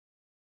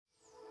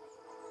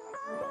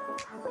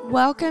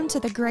Welcome to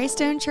the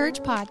Greystone Church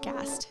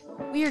podcast.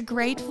 We are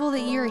grateful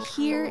that you are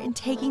here and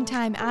taking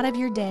time out of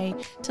your day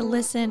to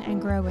listen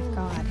and grow with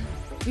God.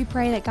 We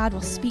pray that God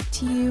will speak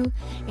to you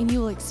and you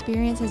will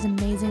experience His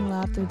amazing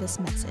love through this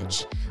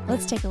message.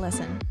 Let's take a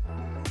listen.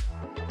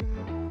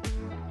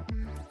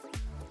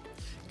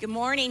 Good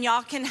morning.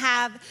 Y'all can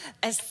have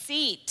a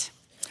seat.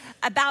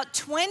 About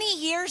 20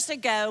 years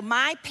ago,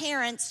 my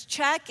parents,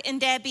 Chuck and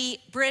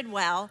Debbie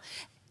Bridwell,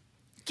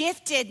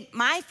 gifted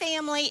my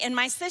family and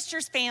my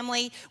sister's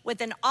family with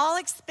an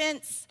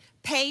all-expense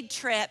paid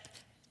trip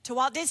to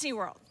Walt Disney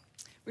World.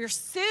 We're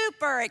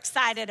super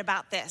excited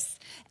about this.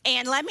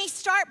 And let me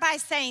start by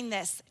saying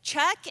this.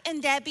 Chuck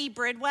and Debbie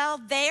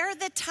Bridwell, they're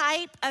the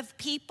type of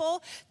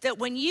people that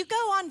when you go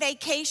on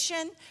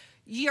vacation,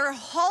 your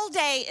whole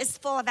day is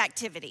full of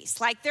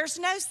activities. Like there's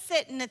no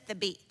sitting at the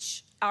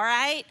beach, all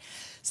right?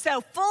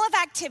 So full of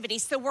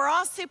activities. So we're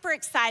all super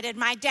excited.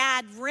 My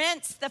dad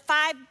rents the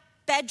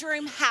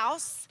 5-bedroom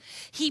house.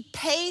 He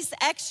pays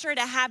extra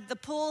to have the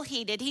pool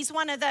heated. He's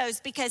one of those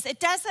because it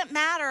doesn't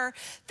matter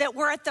that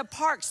we're at the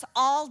parks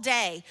all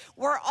day.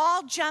 We're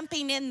all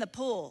jumping in the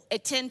pool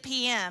at 10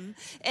 p.m.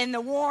 in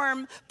the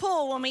warm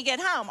pool when we get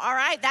home, all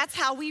right? That's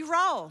how we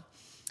roll.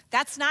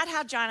 That's not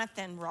how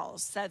Jonathan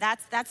rolls. So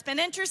that's been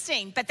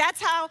interesting, but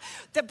that's how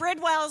the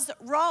Bridwells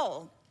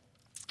roll.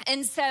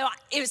 And so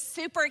it was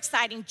super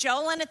exciting.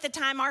 Jolyn, at the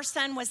time, our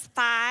son was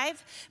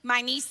 5.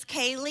 My niece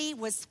Kaylee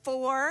was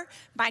 4.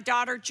 My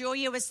daughter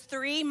Julia was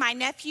 3. My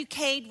nephew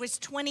Cade was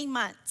 20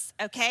 months.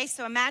 Okay,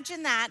 so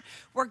imagine that.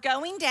 We're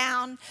going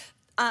down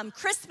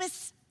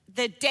Christmas,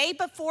 the day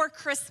before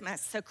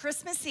Christmas, so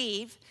Christmas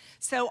Eve.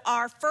 So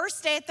our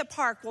first day at the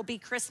park will be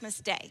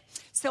Christmas Day.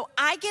 So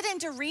I get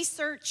into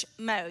research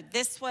mode.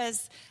 This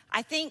was,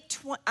 I think,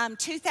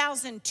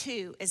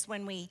 2002 is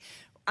when we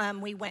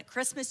went,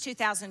 Christmas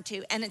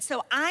 2002. And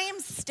so I am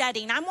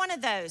studying. I'm one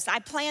of those. I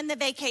plan the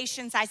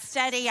vacations. I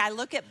study. I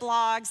look at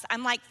blogs.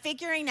 I'm like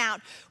figuring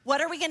out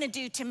what are we going to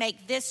do to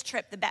make this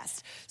trip the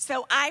best.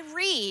 So I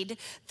read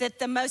that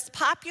the most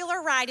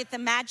popular ride at the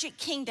Magic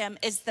Kingdom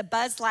is the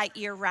Buzz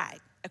Lightyear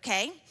ride,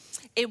 okay?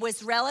 It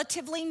was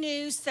relatively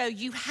new, so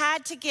you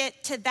had to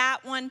get to that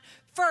one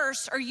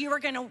first or you were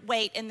going to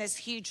wait in this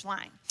huge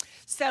line.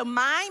 So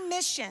my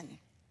mission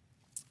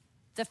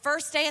the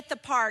first day at the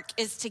park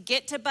is to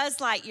get to Buzz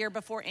Lightyear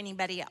before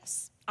anybody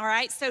else. All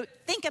right, so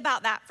think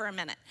about that for a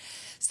minute.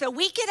 So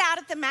we get out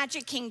at the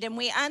Magic Kingdom,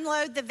 we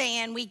unload the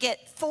van, we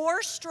get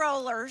 4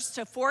 strollers,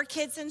 so 4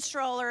 kids in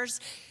strollers.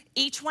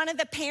 Each one of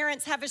the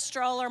parents have a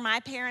stroller. My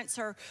parents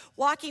are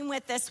walking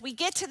with us. We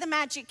get to the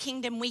Magic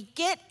Kingdom, we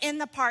get in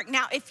the park.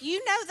 Now, if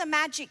you know the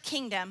Magic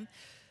Kingdom,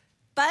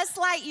 Buzz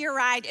Lightyear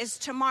ride is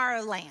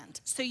Tomorrowland.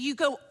 So you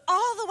go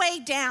all the way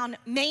down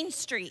Main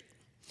Street.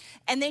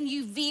 And then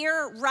you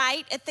veer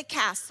right at the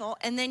castle,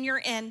 and then you're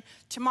in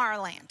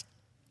Tomorrowland.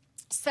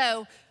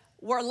 So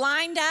we're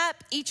lined up,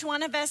 each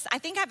one of us, I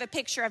think I have a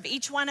picture of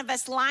each one of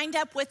us lined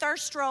up with our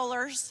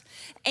strollers,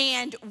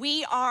 and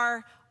we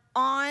are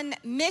on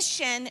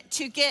mission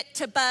to get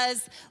to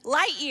Buzz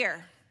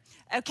Lightyear.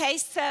 Okay,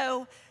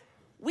 so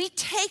we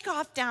take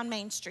off down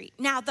Main Street.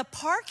 Now, the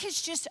park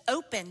has just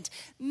opened.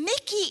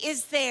 Mickey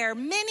is there,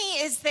 Minnie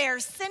is there,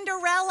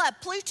 Cinderella,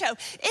 Pluto.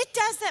 It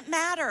doesn't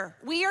matter.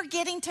 We are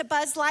getting to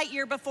Buzz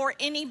Lightyear before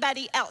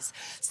anybody else.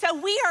 So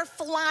we are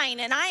flying,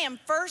 and I am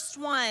first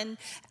one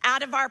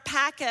out of our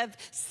pack of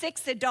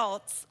 6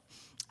 adults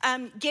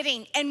and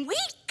we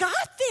got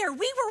there.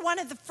 We were one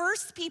of the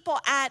first people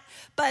at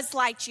Buzz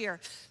Lightyear.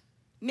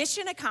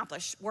 Mission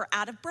accomplished. We're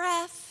out of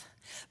breath,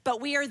 but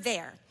we are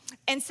there.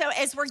 And so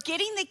as we're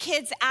getting the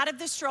kids out of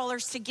the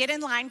strollers to get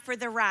in line for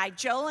the ride,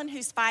 Jolyn,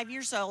 who's 5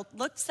 years old,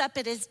 looks up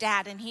at his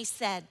dad and he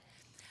said,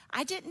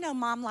 "I didn't know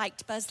Mom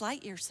liked Buzz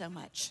Lightyear so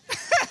much."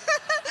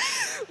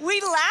 We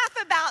laugh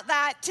about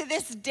that to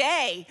this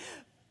day.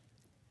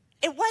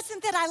 It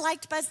wasn't that I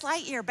liked Buzz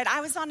Lightyear, but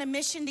I was on a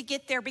mission to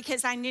get there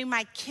because I knew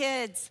my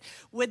kids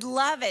would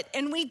love it,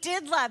 and we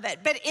did love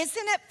it. But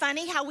isn't it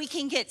funny how we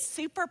can get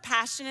super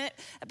passionate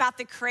about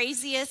the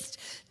craziest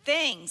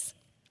things?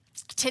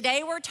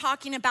 Today, we're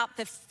talking about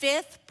the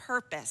 5th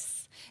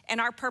purpose in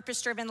our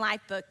Purpose-Driven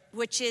Life book,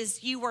 which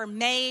is you were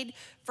made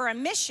for a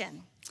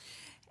mission.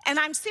 And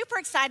I'm super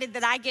excited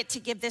that I get to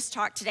give this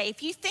talk today.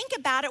 If you think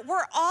about it,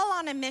 we're all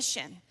on a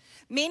mission.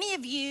 Many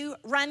of you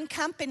run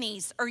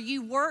companies or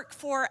you work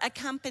for a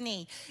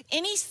company.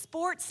 Any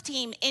sports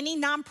team, any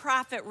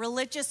nonprofit,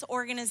 religious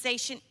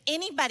organization,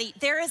 anybody,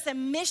 there is a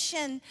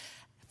mission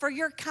for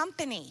your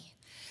company.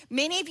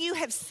 Many of you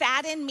have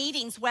sat in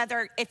meetings,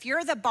 whether if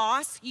you're the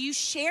boss, you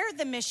share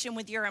the mission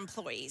with your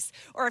employees,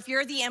 or if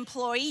you're the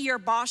employee, your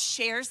boss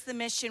shares the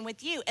mission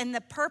with you. And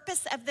the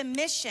purpose of the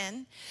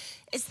mission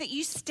is that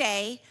you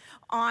stay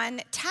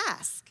on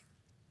task.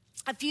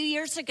 a few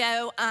years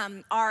ago,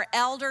 our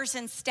elders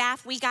and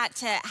staff, we got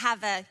to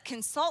have a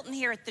consultant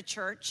here at the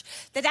church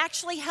that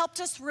actually helped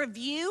us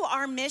review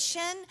our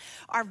mission,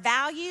 our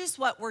values,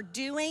 what we're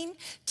doing,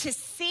 to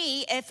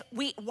see if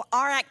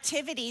our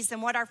activities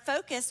and what our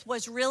focus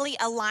was really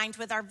aligned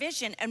with our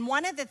vision. And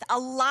a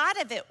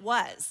lot of it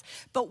was,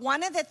 but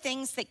one of the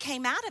things that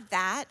came out of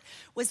that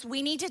was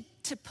we needed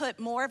to put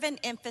more of an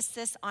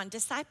emphasis on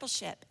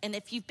discipleship. And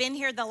if you've been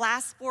here the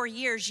last 4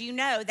 years, you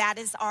know that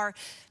is our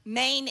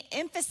main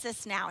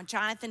emphasis now.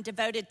 Jonathan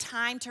devoted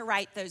time to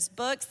write those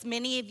books.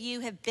 Many of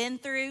you have been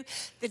through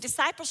the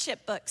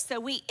discipleship books.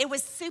 So it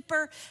was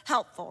super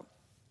helpful.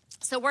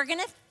 So we're going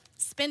to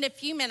spend a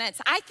few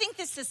minutes. I think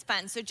this is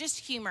fun, so just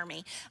humor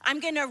me. I'm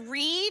going to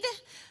read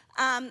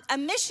a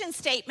mission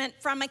statement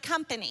from a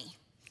company,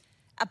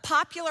 a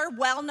popular,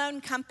 well-known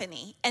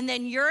company, and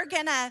then you're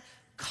going to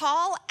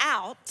call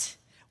out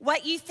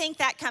what you think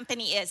that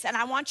company is. And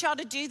I want y'all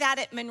to do that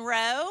at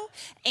Monroe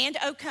and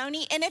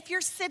Oconee. And if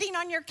you're sitting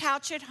on your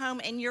couch at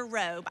home in your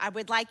robe, I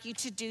would like you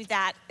to do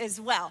that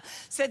as well.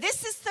 So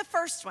this is the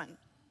first one.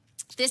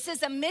 This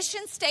is a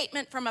mission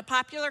statement from a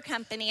popular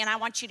company, and I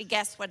want you to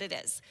guess what it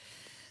is.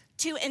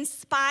 To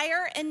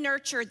inspire and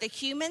nurture the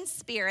human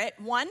spirit,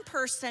 one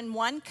person,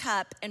 one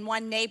cup, and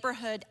one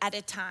neighborhood at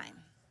a time.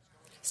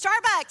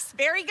 Starbucks,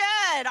 very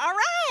good. All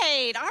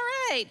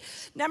right.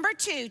 Number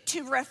 2,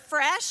 to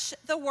refresh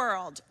the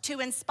world,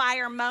 to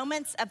inspire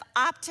moments of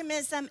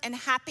optimism and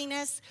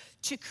happiness,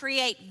 to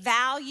create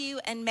value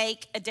and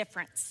make a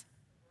difference.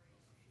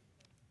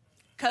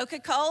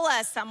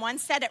 Coca-Cola, someone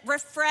said it.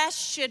 Refresh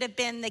should have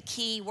been the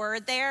key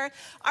word there.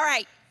 All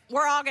right,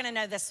 we're all gonna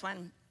know this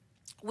one.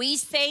 We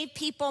save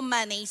people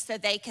money so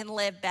they can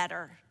live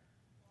better.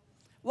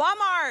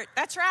 Walmart,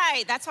 that's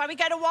right. That's why we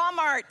go to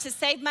Walmart, to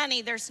save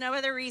money. There's no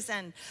other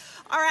reason.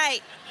 All right.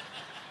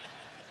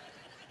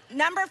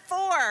 Number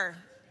 4,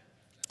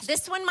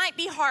 this one might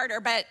be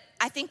harder, but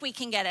I think we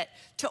can get it.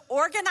 To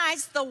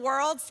organize the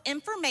world's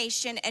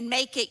information and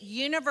make it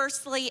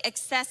universally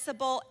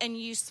accessible and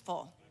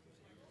useful.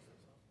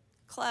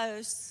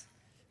 Close.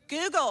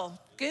 Google,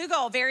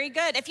 very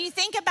good. If you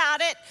think about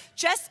it,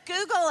 just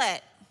Google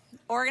it.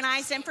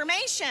 Organize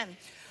information.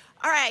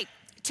 All right.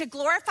 To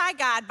glorify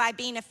God by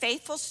being a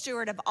faithful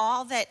steward of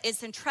all that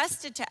is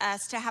entrusted to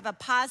us, to have a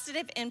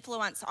positive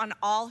influence on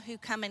all who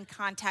come in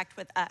contact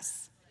with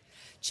us.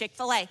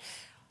 Chick-fil-A.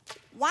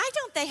 Why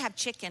don't they have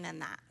chicken in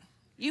that?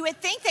 You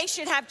would think they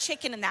should have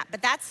chicken in that,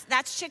 but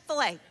that's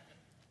Chick-fil-A.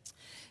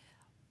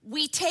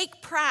 We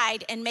take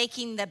pride in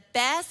making the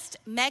best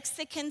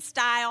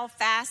Mexican-style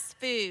fast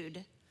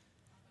food.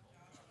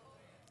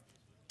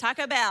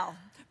 Taco Bell,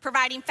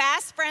 providing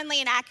fast, friendly,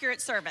 and accurate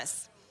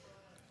service.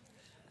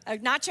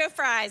 Nacho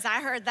fries,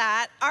 I heard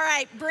that. All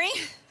right,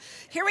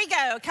 here we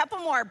go, a couple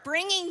more.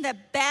 Bringing the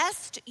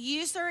best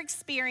user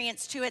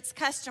experience to its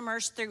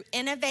customers through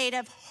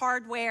innovative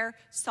hardware,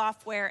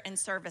 software, and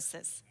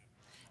services.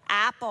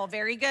 Apple,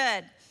 very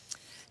good.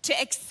 To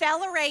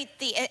accelerate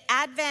the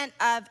advent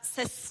of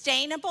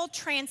sustainable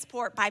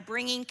transport by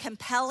bringing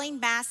compelling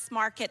mass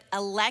market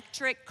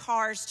electric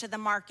cars to the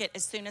market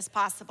as soon as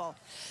possible.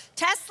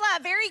 Tesla,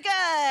 very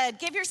good.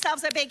 Give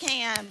yourselves a big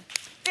hand.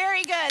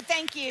 Very good,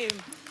 thank you.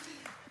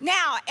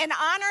 Now, in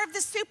honor of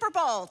the Super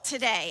Bowl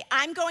today,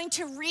 I'm going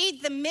to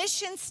read the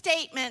mission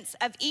statements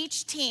of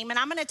each team, and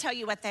I'm going to tell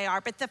you what they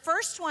are. But the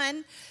first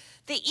one,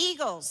 the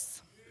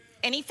Eagles.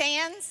 Any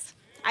fans?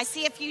 I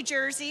see a few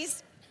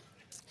jerseys.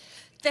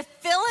 The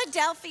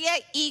Philadelphia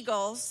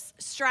Eagles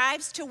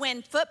strives to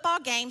win football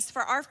games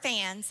for our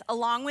fans,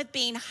 along with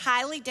being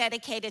highly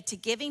dedicated to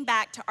giving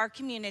back to our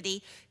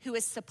community who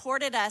has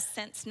supported us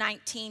since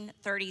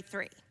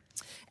 1933.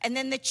 And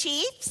then the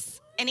Chiefs.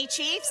 Any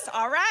Chiefs?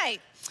 All right.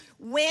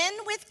 Win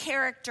with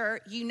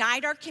character,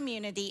 unite our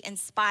community,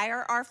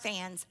 inspire our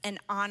fans, and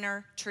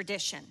honor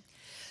tradition.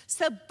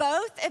 So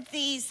both of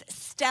these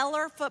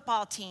stellar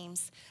football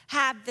teams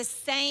have the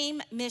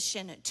same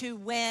mission to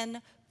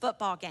win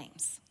football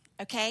games.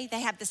 Okay, they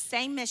have the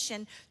same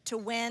mission to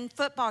win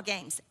football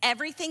games.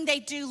 Everything they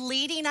do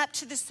leading up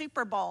to the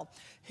Super Bowl,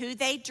 who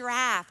they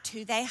draft,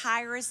 who they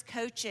hire as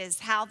coaches,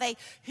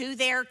 who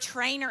their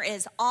trainer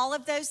is, all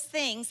of those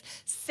things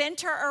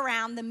center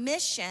around the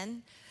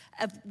mission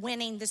of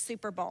winning the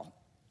Super Bowl.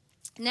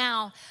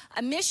 Now,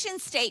 a mission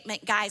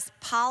statement, guys,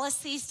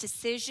 policies,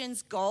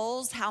 decisions,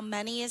 goals, how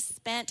money is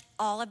spent,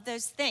 all of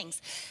those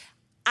things.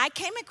 I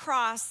came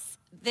across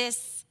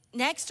this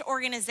next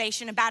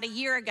organization about a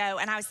year ago,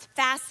 and I was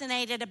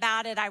fascinated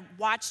about it. I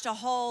watched a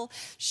whole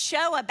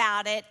show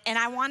about it, and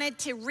I wanted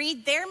to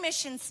read their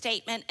mission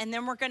statement, and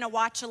then we're going to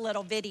watch a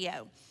little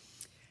video.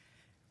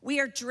 We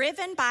are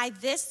driven by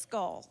this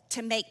goal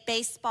to make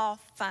baseball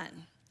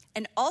fun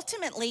and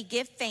ultimately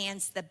give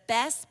fans the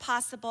best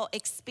possible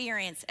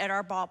experience at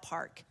our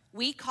ballpark.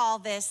 We call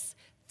this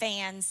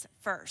Fans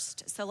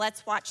First. So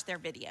let's watch their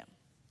video.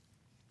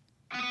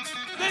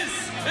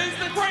 This is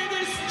the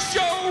greatest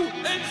show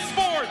in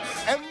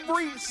sports.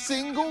 Every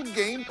single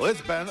game. Well,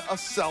 it's been a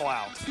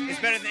sellout. It's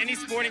better than any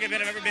sporting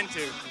event I've ever been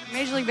to.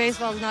 Major League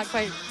Baseball is not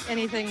quite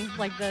anything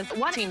like this.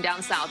 One team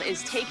down south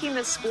is taking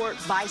the sport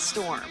by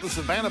storm. The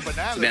Savannah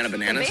Bananas. Savannah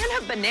Bananas.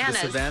 Savannah Bananas.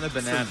 The Savannah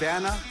Bananas.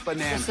 Savannah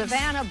Bananas. The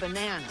Savannah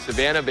Bananas.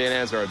 Savannah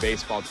Bananas are a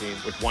baseball team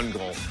with one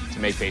goal, to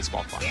make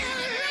baseball fun.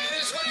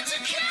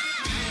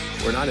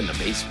 We're not in the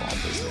baseball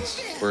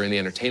business. We're in the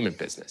entertainment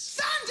business.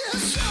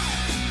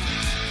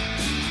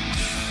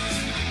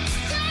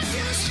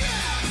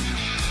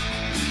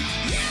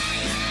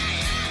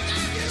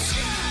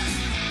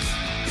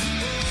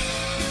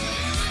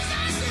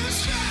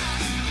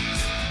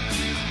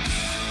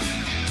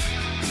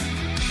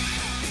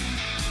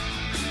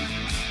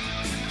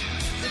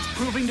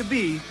 Proving to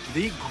be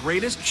the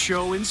greatest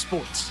show in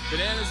sports.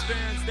 Bananas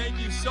fans, thank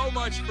you so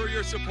much for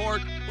your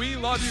support. We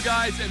love you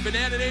guys, and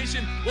Banana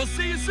Nation, we'll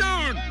see you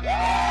soon. Isn't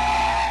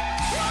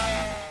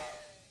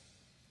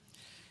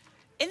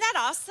that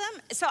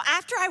awesome? So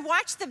after I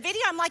watched the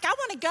video, I'm like, I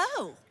want to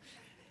go.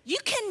 You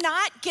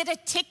cannot get a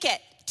ticket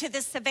to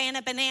the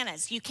Savannah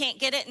Bananas. You can't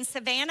get it in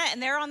Savannah,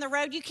 and they're on the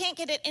road. You can't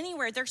get it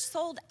anywhere. They're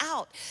sold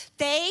out.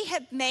 They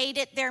have made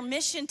it their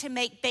mission to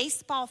make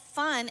baseball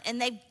fun,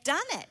 and they've done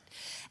it.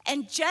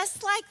 And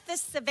just like the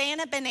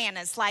Savannah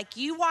Bananas, like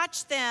you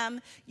watch them,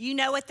 you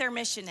know what their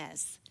mission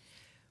is.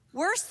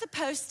 We're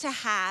supposed to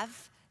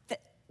have,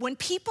 when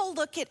people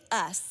look at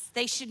us,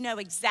 they should know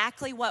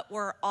exactly what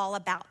we're all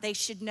about. They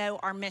should know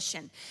our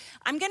mission.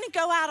 I'm going to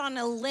go out on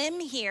a limb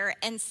here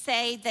and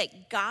say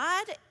that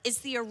God is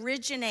the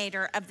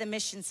originator of the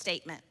mission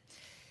statement.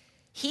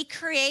 He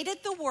created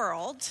the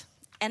world,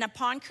 and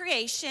upon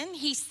creation,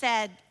 he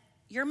said,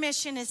 your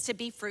mission is to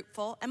be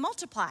fruitful and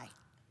multiply.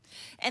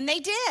 And they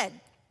did.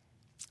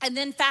 And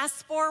then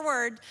fast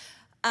forward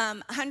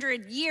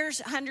hundreds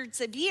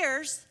of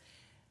years,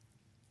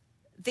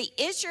 the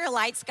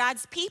Israelites,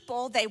 God's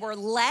people, they were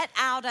let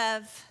out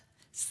of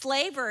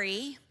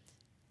slavery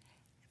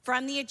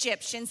from the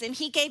Egyptians, and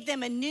he gave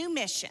them a new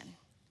mission.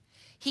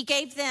 He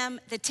gave them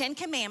the 10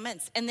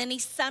 Commandments, and then he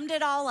summed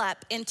it all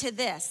up into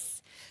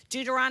this.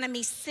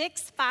 Deuteronomy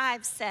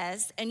 6:5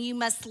 says, and you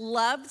must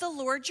love the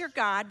Lord your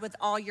God with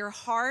all your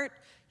heart,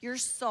 your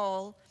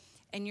soul,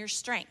 and your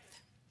strength.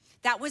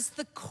 That was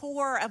the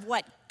core of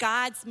what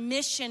God's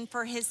mission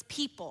for his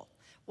people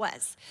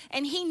was.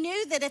 And he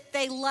knew that if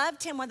they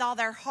loved him with all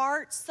their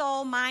heart,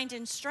 soul, mind,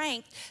 and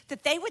strength,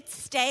 that they would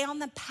stay on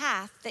the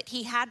path that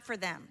he had for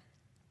them.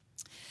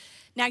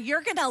 Now,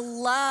 you're going to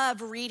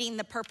love reading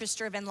the Purpose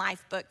Driven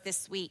Life book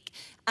this week.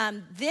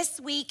 This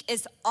week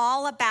is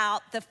all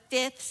about the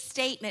fifth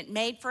statement,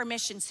 made for a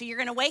mission. So you're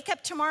going to wake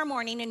up tomorrow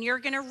morning and you're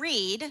going to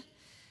read,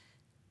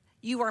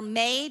 you are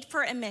made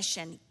for a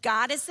mission.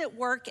 God is at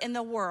work in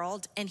the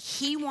world, and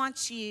he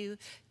wants you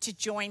to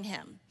join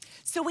him.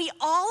 So we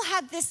all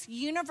have this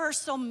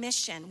universal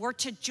mission. We're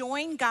to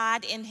join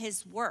God in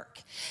his work.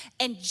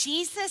 And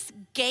Jesus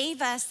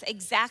gave us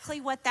exactly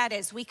what that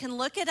is. We can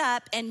look it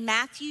up in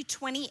Matthew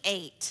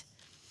 28.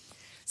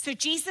 So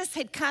Jesus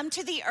had come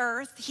to the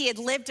earth. He had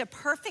lived a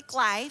perfect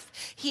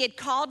life. He had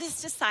called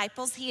his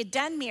disciples. He had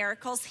done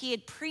miracles. He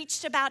had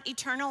preached about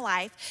eternal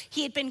life.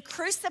 He had been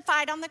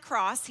crucified on the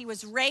cross. He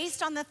was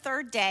raised on the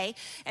third day.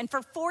 And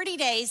for 40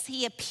 days,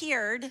 he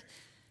appeared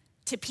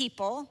to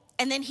people.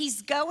 And then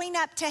he's going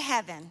up to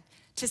heaven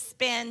to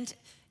spend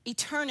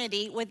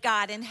eternity with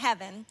God in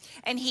heaven.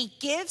 And he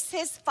gives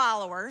his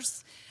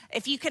followers,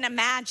 if you can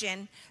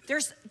imagine,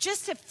 there's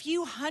just a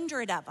few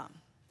hundred of them.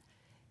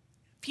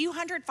 Few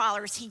hundred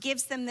followers, he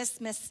gives them this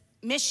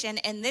mission,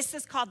 and this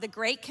is called the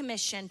Great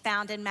Commission,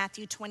 found in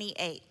Matthew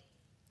 28.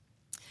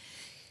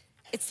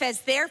 It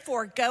says,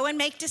 therefore, go and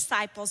make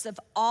disciples of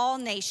all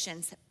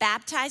nations,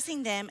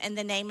 baptizing them in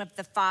the name of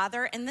the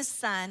Father and the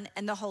Son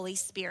and the Holy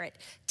Spirit.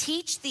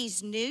 Teach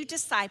these new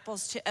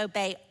disciples to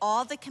obey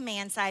all the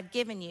commands I have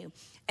given you,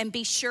 and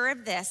be sure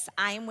of this,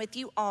 I am with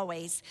you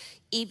always,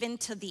 even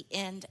to the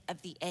end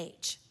of the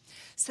age.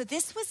 So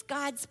this was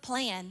God's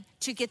plan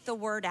to get the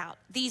word out.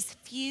 These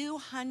few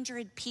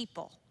hundred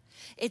people.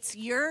 It's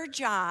your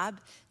job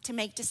to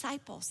make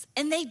disciples.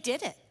 And they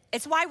did it.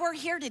 It's why we're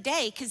here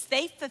today, because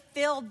they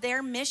fulfilled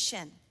their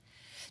mission.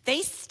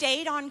 They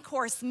stayed on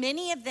course.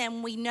 Many of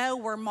them we know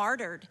were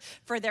martyred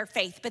for their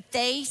faith, but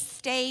they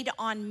stayed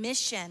on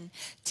mission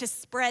to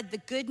spread the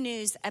good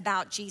news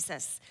about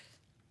Jesus.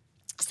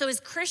 So as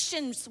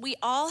Christians, we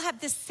all have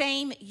the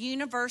same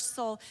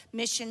universal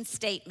mission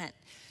statement.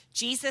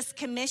 Jesus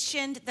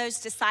commissioned those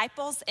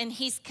disciples, and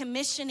he's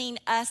commissioning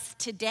us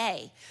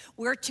today.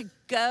 We're to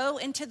go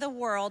into the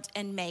world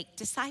and make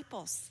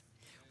disciples.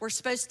 We're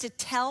supposed to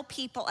tell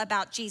people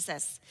about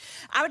Jesus.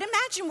 I would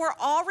imagine we're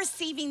all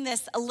receiving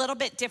this a little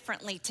bit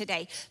differently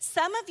today.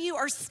 Some of you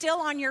are still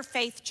on your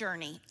faith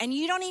journey, and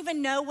you don't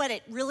even know what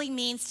it really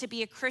means to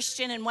be a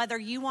Christian and whether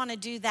you want to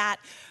do that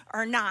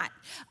or not.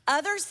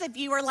 Others of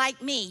you are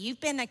like me. You've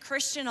been a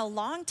Christian a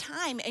long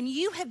time, and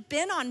you have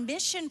been on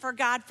mission for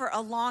God for a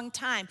long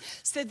time.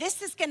 So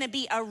this is going to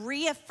be a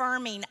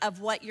reaffirming of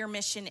what your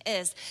mission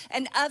is.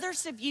 And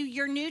others of you,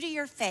 you're new to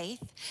your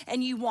faith,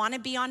 and you want to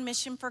be on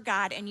mission for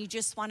God, and you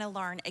just want want to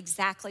learn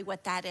exactly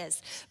what that is.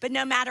 But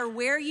no matter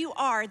where you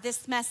are,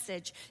 this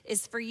message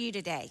is for you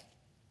today.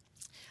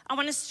 I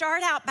want to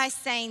start out by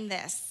saying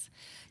this.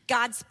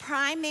 God's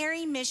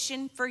primary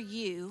mission for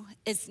you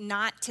is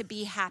not to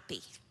be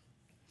happy.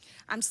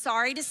 I'm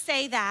sorry to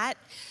say that,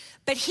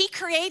 but he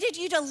created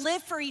you to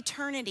live for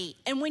eternity.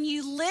 And when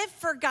you live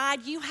for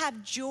God, you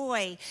have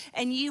joy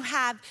and you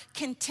have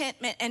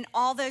contentment and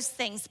all those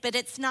things, but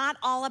it's not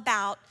all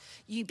about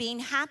you being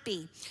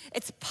happy.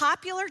 It's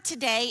popular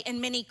today in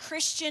many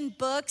Christian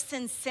books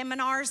and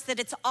seminars that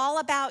it's all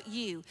about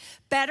you.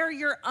 Better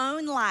your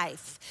own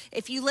life.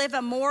 If you live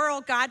a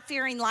moral,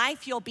 God-fearing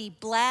life, you'll be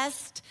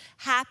blessed,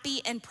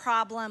 happy, and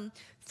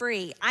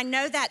problem-free. I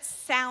know that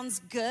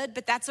sounds good,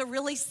 but that's a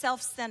really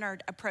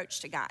self-centered approach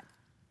to God.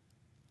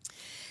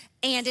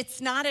 And it's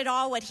not at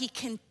all what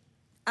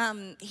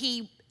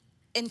he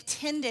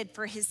intended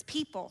for his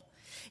people.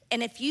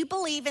 And if you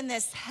believe in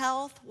this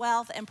health,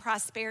 wealth, and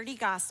prosperity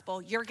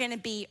gospel, you're going to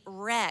be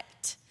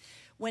wrecked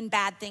when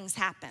bad things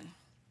happen.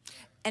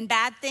 And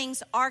bad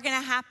things are going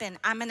to happen.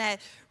 I'm going to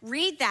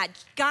read that.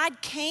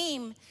 God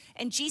came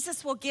and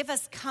Jesus will give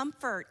us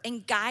comfort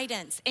and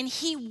guidance, and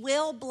he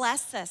will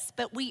bless us,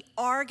 but we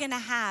are going to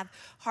have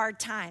hard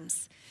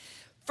times.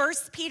 1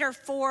 Peter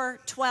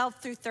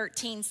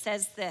 4:12-13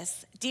 says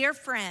this, "Dear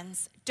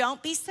friends,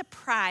 don't be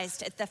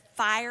surprised at the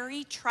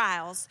fiery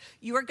trials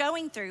you are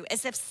going through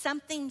as if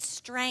something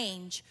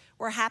strange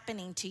were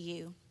happening to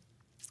you.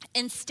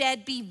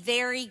 Instead, be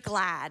very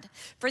glad,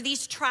 for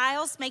these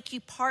trials make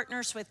you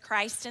partners with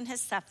Christ in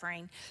his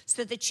suffering,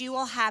 so that you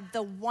will have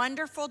the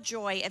wonderful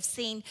joy of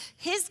seeing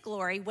his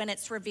glory when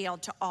it's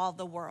revealed to all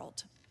the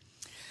world."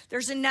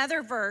 There's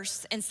another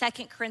verse in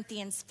 2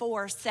 Corinthians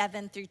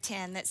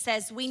 4:7-10 that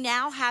says, "We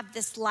now have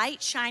this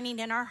light shining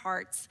in our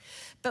hearts,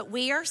 but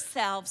we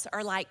ourselves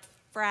are like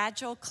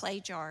fragile clay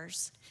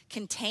jars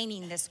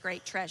containing this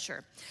great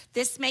treasure.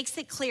 This makes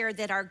it clear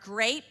that our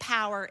great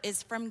power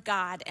is from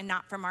God and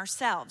not from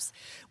ourselves.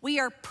 We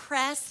are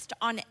pressed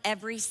on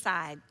every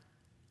side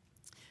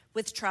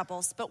with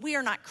troubles, but we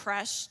are not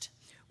crushed.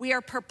 We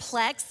are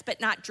perplexed,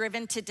 but not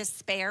driven to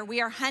despair.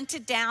 We are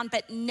hunted down,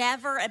 but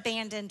never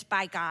abandoned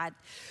by God.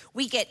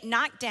 We get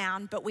knocked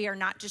down, but we are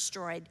not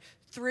destroyed.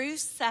 Through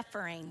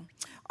suffering,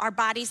 our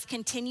bodies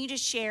continue to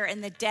share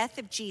in the death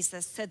of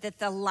Jesus, so that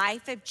the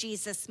life of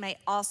Jesus may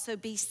also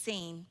be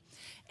seen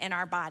in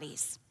our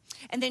bodies."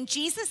 And then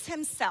Jesus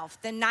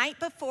himself, the night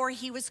before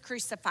he was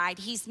crucified,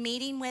 he's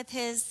meeting with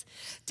his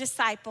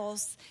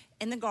disciples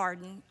in the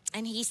garden,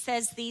 and he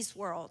says these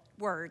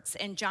words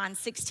in John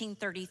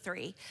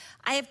 16:33.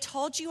 "I have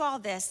told you all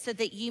this so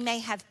that you may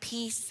have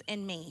peace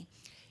in me.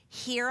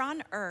 Here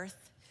on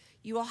earth,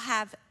 you will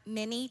have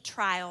many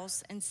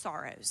trials and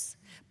sorrows,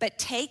 but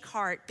take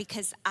heart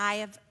because I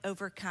have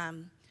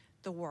overcome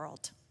the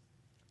world."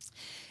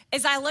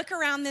 As I look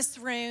around this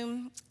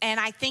room and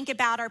I think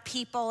about our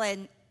people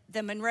in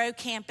the Monroe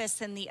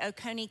campus and the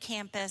Oconee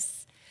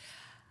campus,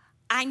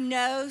 I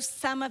know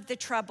some of the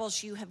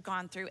troubles you have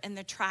gone through and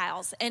the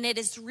trials, and it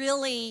has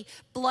really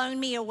blown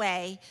me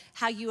away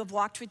how you have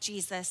walked with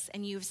Jesus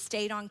and you have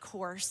stayed on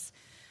course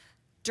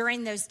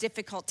during those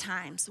difficult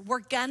times. We're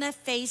gonna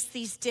face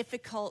these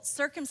difficult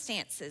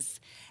circumstances,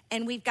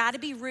 and we've got to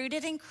be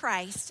rooted in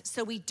Christ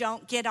so we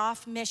don't get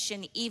off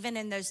mission even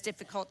in those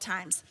difficult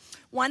times.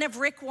 One of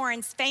Rick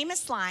Warren's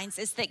famous lines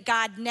is that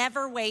God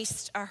never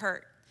wastes a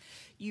hurt.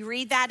 You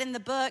read that in the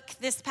book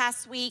this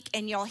past week,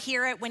 and you'll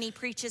hear it when he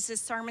preaches his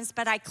sermons,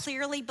 but I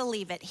clearly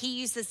believe it. He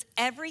uses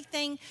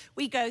everything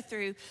we go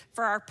through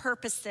for our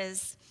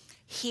purposes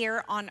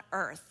here on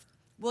earth.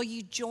 Will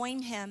you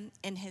join him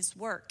in his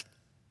work?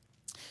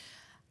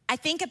 I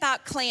think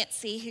about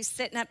Clancy, who's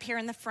sitting up here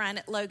in the front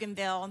at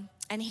Loganville,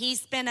 and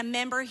he's been a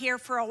member here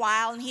for a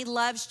while, and he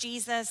loves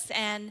Jesus.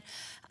 And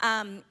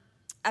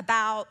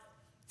about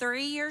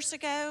 3 years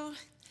ago,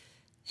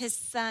 his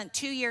son,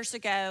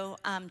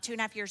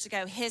 2.5 years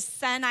ago, his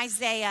son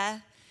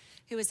Isaiah,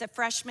 who was a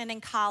freshman in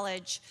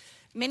college,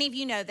 many of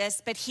you know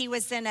this, but he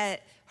was in a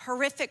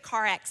horrific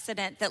car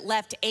accident that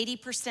left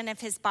 80% of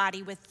his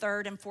body with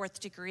 3rd and 4th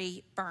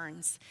degree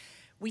burns.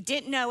 We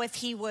didn't know if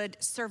he would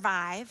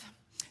survive.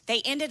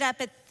 They ended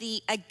up at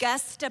the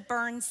Augusta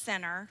Burn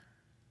Center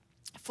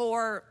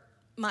for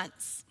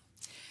months.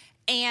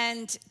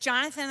 And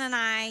Jonathan and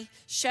I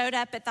showed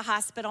up at the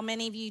hospital.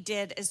 Many of you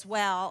did as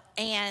well.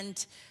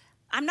 And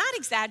I'm not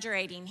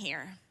exaggerating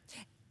here.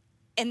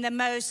 In the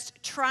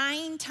most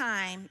trying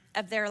time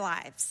of their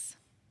lives,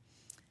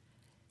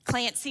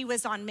 Clancy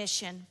was on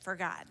mission for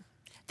God.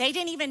 They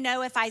didn't even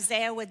know if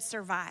Isaiah would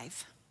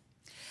survive.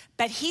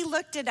 But he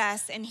looked at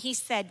us and he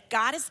said,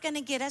 God is going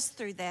to get us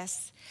through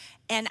this,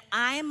 and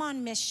I am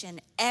on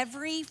mission.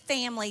 Every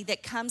family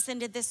that comes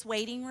into this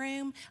waiting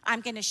room,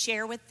 I'm going to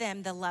share with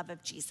them the love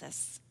of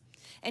Jesus.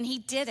 And he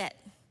did it.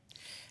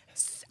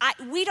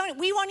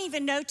 We won't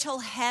even know till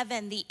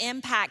heaven the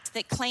impact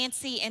that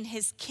Clancy and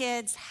his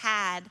kids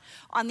had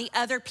on the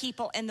other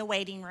people in the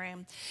waiting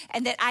room,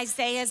 and that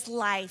Isaiah's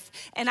life.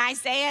 And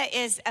Isaiah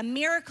is a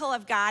miracle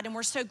of God, and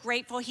we're so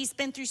grateful. He's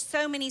been through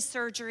so many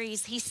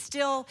surgeries. He's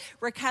still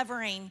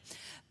recovering.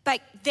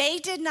 But they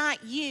did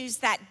not use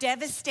that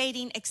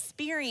devastating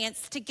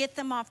experience to get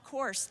them off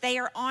course. They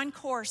are on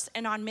course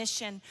and on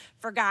mission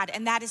for God.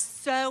 And that is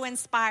so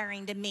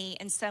inspiring to me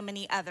and so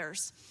many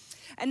others.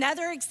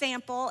 Another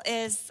example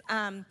is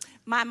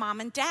my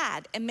mom and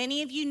dad. And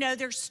many of you know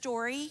their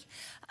story.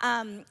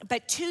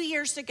 But 2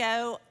 years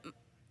ago,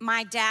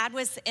 my dad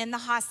was in the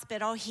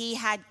hospital. He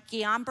had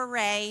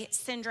Guillain-Barré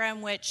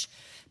syndrome, which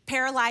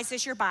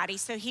paralyzes your body.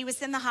 So he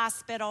was in the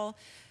hospital,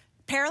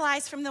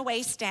 paralyzed from the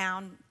waist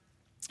down.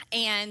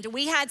 And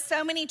we had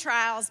so many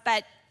trials,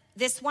 but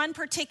this one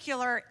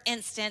particular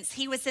instance,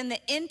 he was in the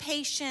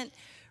inpatient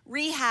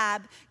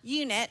rehab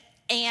unit.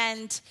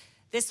 And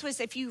this was,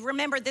 if you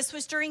remember, this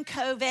was during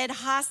COVID.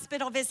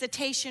 Hospital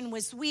visitation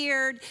was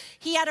weird.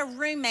 He had a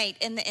roommate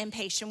in the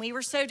inpatient. We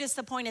were so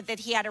disappointed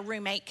that he had a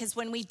roommate, because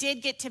when we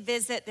did get to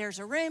visit, there's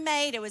a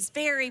roommate. It was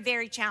very,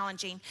 very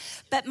challenging.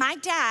 But my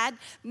dad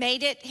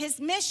made it his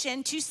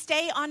mission to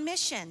stay on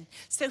mission.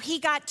 So he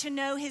got to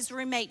know his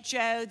roommate,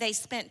 Joe. They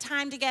spent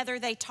time together.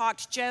 They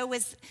talked. Joe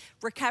was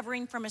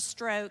recovering from a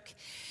stroke.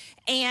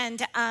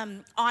 And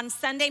on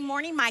Sunday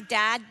morning, my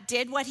dad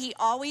did what he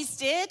always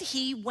did.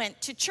 He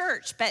went to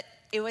church, but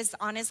it was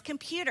on his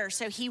computer.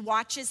 So he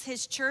watches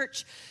his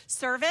church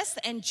service.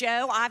 And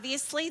Joe,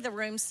 obviously, the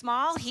room's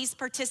small. He's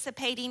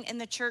participating in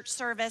the church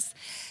service.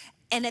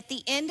 And at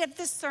the end of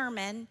the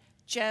sermon,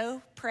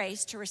 Joe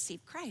prays to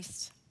receive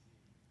Christ.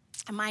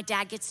 And my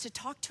dad gets to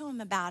talk to him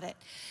about it.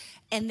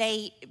 And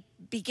they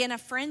begin a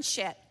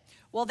friendship.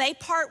 Well, they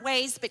part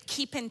ways, but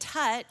keep in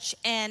touch.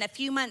 And a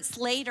few months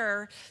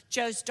later,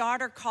 Joe's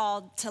daughter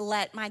called to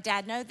let my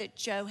dad know that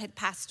Joe had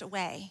passed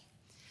away.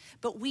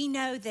 But we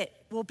know that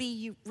we'll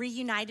be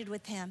reunited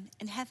with him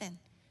in heaven.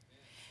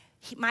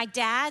 My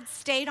dad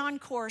stayed on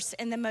course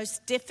in the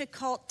most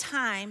difficult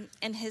time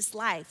in his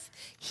life.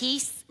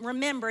 He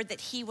remembered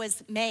that he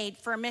was made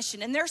for a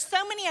mission. And there's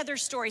so many other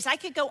stories. I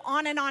could go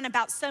on and on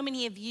about so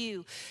many of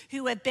you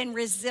who have been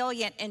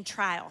resilient in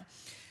trial.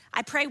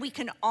 I pray we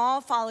can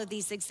all follow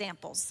these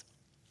examples.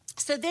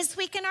 So this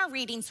week in our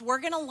readings, we're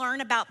going to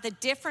learn about the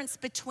difference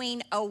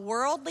between a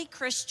worldly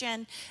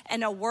Christian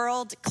and a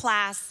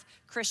world-class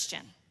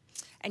Christian.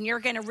 And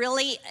you're going to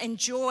really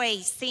enjoy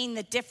seeing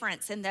the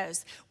difference in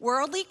those.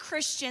 Worldly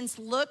Christians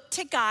look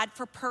to God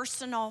for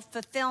personal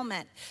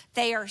fulfillment.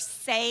 They are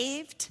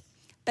saved,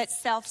 but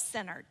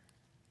self-centered.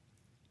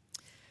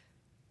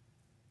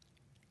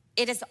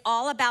 It is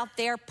all about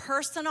their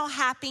personal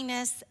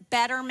happiness,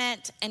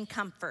 betterment, and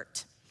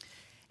comfort.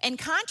 In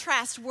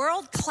contrast,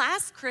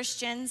 world-class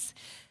Christians,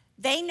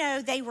 they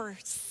know they were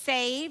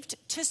saved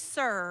to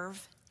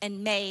serve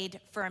and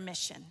made for a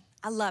mission.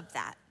 I love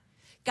that.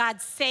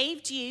 God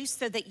saved you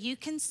so that you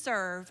can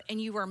serve,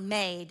 and you were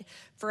made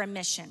for a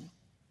mission.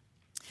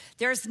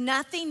 There's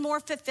nothing more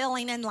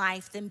fulfilling in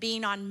life than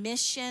being on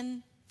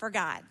mission for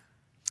God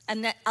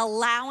and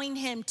allowing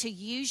him to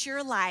use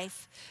your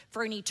life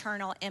for an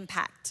eternal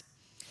impact.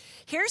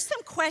 Here's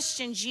some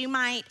questions you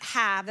might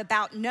have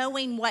about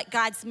knowing what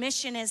God's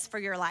mission is for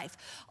your life.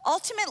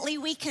 Ultimately,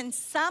 we can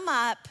sum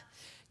up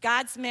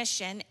God's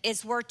mission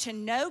is we're to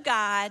know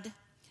God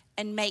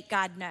and make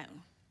God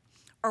known.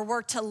 Or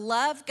we're to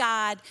love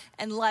God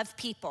and love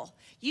people.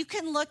 You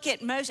can look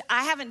at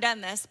I haven't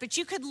done this, but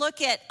you could look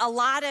at a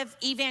lot of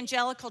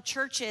evangelical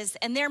churches,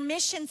 and their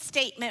mission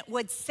statement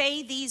would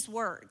say these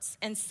words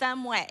in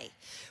some way.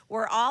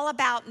 We're all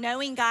about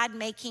knowing God,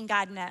 making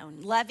God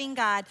known, loving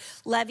God,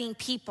 loving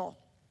people.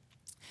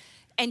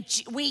 And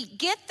we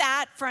get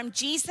that from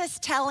Jesus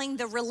telling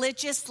the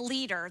religious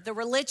leader. The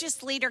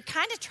religious leader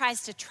kind of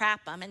tries to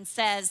trap him and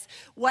says,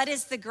 what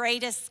is the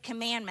greatest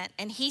commandment?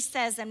 And he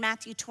says in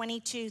Matthew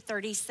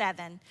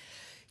 22:37,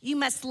 you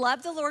must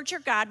love the Lord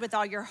your God with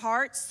all your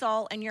heart,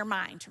 soul, and your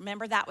mind.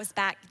 Remember, that was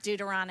back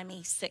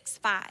Deuteronomy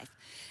 6:5.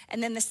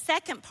 And then the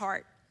second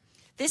part,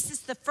 this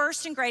is the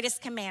first and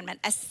greatest commandment.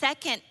 A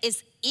second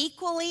is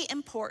equally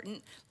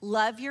important,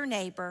 love your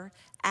neighbor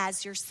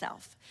as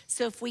yourself.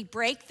 So if we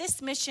break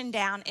this mission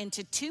down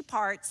into two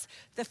parts,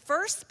 the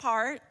first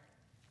part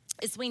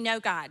is we know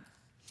God.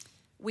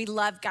 We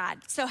love God.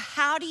 So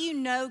how do you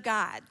know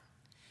God?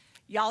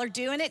 Y'all are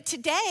doing it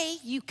today.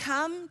 You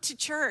come to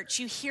church.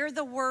 You hear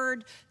the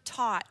word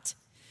taught.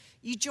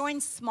 You join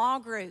small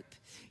group.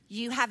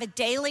 You have a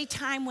daily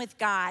time with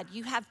God.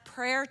 You have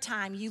prayer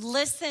time. You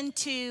listen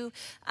to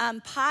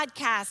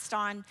podcasts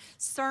on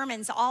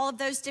sermons, all of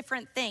those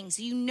different things.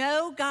 You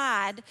know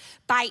God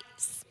by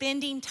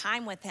spending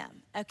time with him,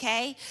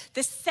 okay?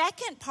 The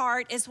second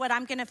part is what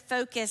I'm going to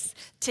focus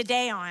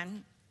today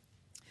on.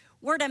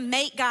 We're to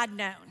make God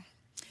known.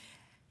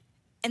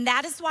 And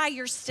that is why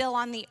you're still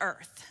on the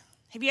earth.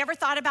 Have you ever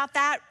thought about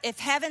that? If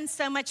heaven's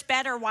so much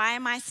better, why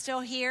am I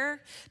still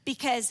here?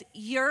 Because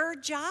your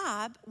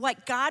job,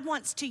 what God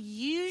wants to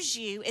use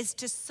you, is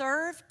to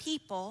serve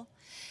people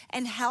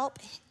and help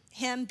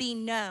him be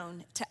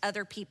known to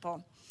other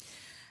people.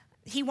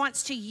 He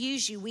wants to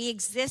use you. We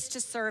exist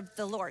to serve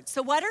the Lord.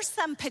 So what are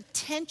some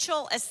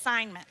potential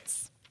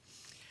assignments?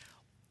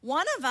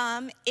 One of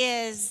them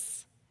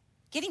is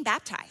getting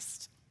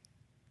baptized.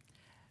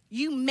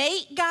 You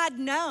make God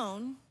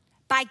known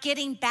by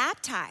getting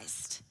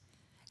baptized.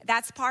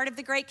 That's part of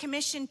the Great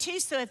Commission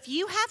too. So if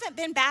you haven't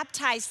been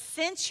baptized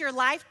since your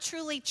life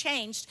truly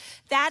changed,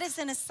 that is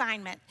an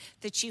assignment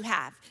that you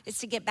have, is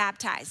to get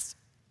baptized.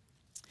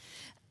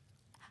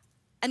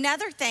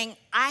 Another thing,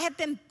 I have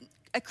been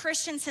a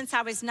Christian since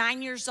I was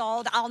 9 years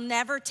old. I'll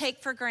never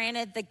take for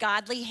granted the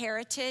godly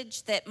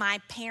heritage that my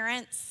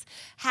parents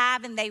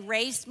have, and they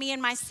raised me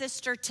and my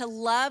sister to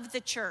love the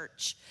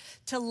church,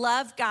 to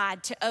love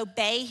God, to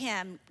obey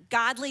him,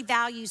 godly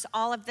values,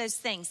 all of those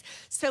things.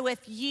 So if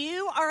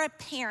you are a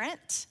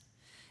parent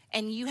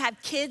and you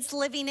have kids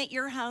living at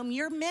your home,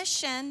 your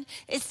mission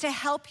is to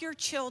help your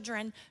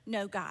children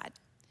know God.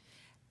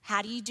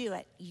 How do you do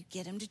it? You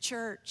get them to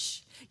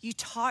church. You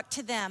talk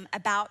to them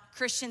about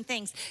Christian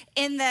things.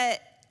 In the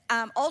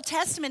Old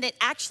Testament, it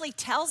actually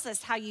tells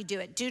us how you do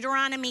it.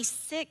 Deuteronomy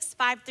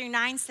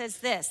 6:5-9 says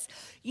this: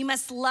 you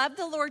must love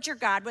the Lord your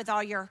God with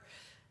all your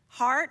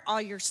heart,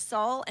 all your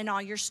soul, and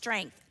all your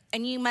strength.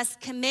 And you must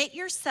commit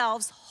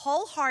yourselves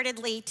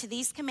wholeheartedly to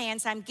these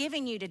commands I'm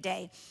giving you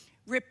today.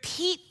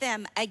 Repeat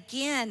them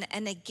again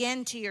and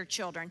again to your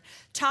children.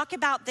 Talk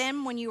about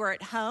them when you are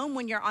at home,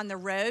 when you're on the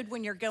road,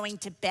 when you're going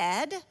to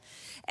bed,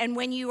 and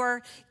when you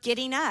are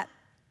getting up.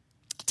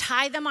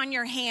 Tie them on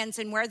your hands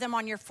and wear them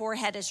on your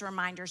forehead as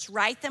reminders.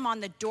 Write them on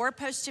the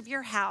doorpost of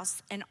your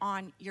house and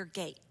on your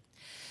gate.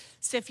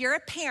 So if you're a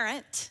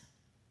parent,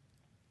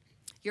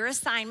 your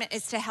assignment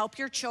is to help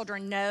your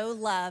children know,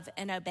 love,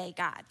 and obey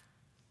God.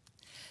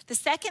 The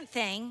second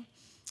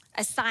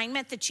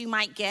assignment that you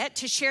might get,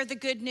 to share the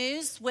good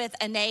news with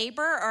a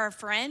neighbor or a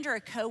friend or a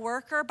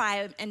coworker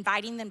by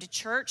inviting them to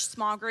church,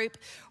 small group,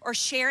 or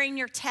sharing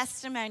your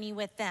testimony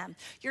with them.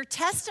 Your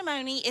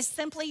testimony is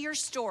simply your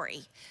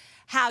story,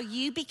 how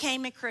you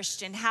became a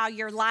Christian, how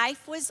your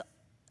life was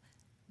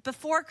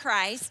before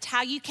Christ,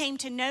 how you came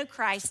to know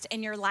Christ,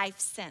 and your life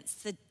since,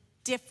 the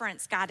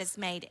difference God has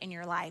made in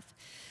your life.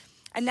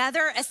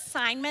 Another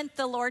assignment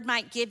the Lord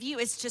might give you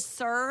is to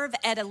serve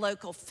at a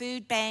local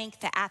food bank,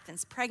 the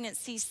Athens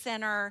Pregnancy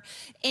Center,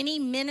 any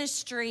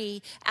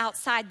ministry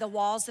outside the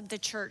walls of the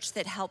church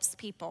that helps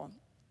people.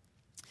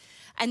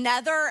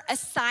 Another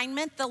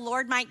assignment the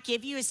Lord might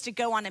give you is to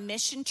go on a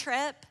mission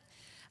trip.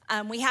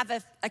 We have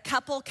a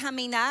couple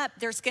coming up.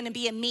 There's going to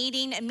be a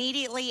meeting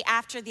immediately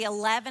after the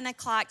 11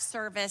 o'clock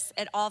service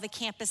at all the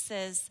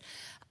campuses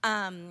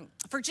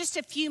for just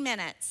a few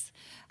minutes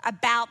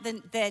about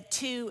the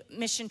 2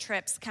 mission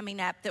trips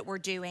coming up that we're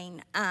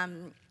doing.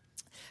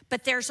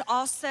 But there's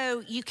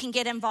also, you can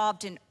get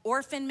involved in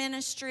orphan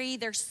ministry.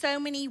 There's so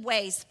many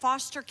ways,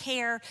 foster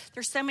care.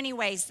 There's so many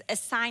ways,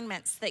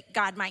 assignments that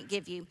God might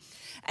give you.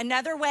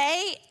 Another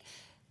way,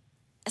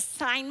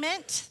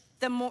 assignment,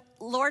 the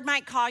Lord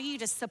might call you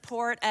to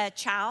support a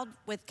child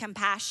with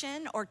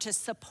compassion or to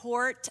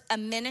support a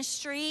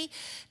ministry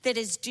that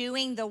is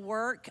doing the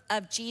work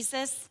of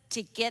Jesus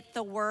to get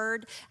the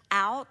word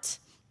out.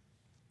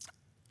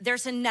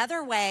 There's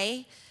another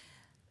way,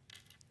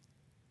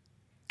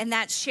 and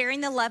that's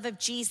sharing the love of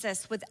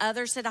Jesus with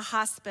others at a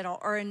hospital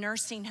or a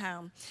nursing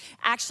home.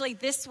 Actually,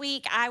 this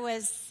week I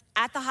was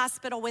at the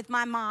hospital with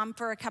my mom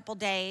for a couple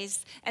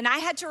days, and I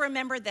had to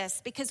remember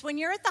this because when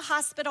you're at the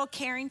hospital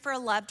caring for a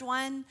loved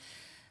one,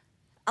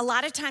 a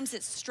lot of times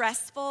it's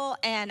stressful,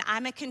 and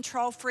I'm a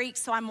control freak,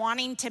 so I'm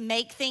wanting to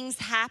make things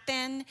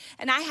happen.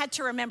 And I had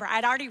to remember,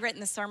 I'd already written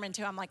the sermon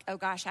too. I'm like, oh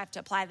gosh, I have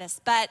to apply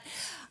this. But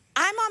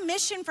I'm on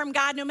mission from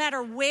God no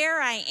matter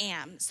where I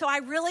am. So I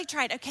really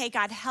tried, okay,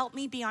 God, help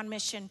me be on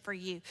mission for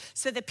you.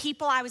 So the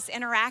people I was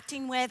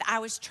interacting with, I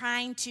was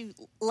trying to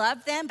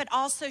love them, but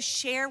also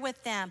share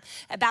with them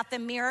about the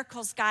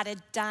miracles God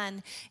had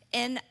done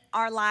in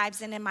our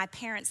lives and in my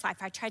parents' life.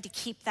 I tried to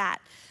keep that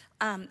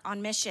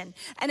on mission.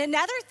 And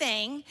another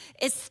thing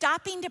is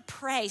stopping to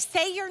pray.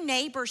 Say your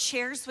neighbor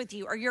shares with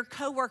you or your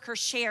coworker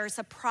shares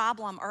a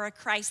problem or a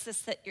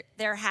crisis that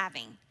they're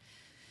having.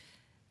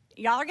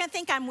 Y'all are gonna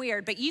think I'm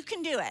weird, but you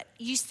can do it.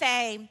 You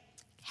say,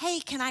 hey,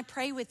 can I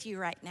pray with you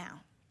right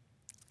now?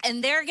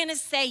 And they're gonna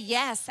say,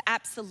 yes,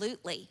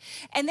 absolutely.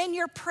 And then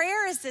your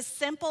prayer is as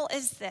simple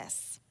as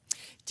this.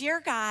 Dear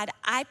God,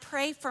 I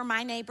pray for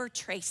my neighbor,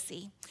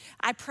 Tracy.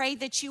 I pray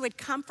that you would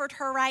comfort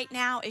her right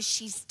now as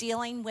she's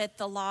dealing with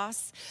the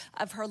loss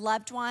of her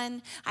loved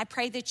one. I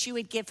pray that you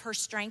would give her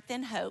strength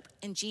and hope.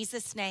 In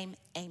Jesus' name,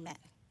 amen.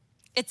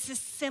 It's as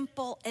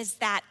simple as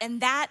that,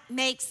 and that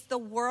makes the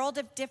world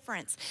of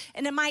difference.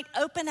 And it might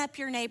open up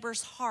your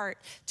neighbor's heart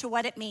to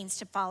what it means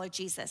to follow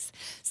Jesus.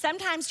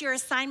 Sometimes your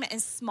assignment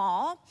is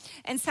small,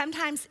 and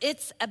sometimes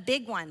it's a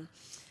big one.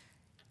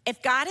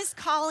 If God is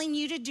calling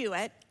you to do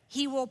it,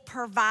 He will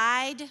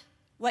provide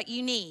what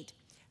you need.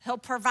 He'll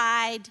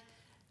provide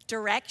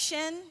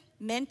direction,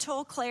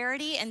 mental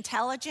clarity,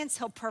 intelligence.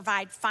 He'll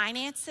provide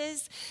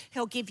finances.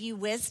 He'll give you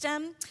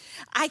wisdom.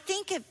 I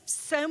think of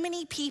so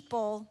many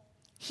people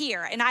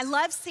here, and I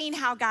love seeing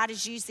how God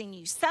is using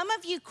you. Some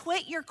of you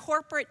quit your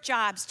corporate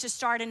jobs to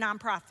start a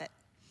nonprofit,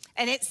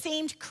 and it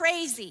seemed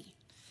crazy,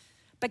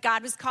 but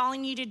God was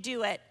calling you to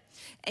do it,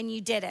 and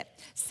you did it.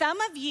 Some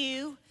of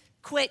you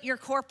quit your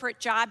corporate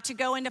job to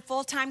go into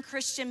full-time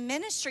Christian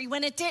ministry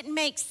when it didn't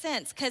make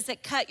sense because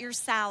it cut your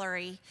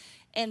salary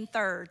in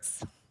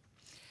thirds.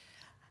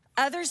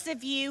 Others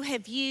of you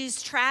have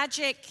used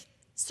tragic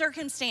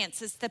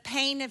circumstances, the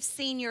pain of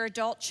seeing your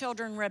adult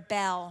children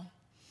rebel,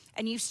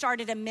 and you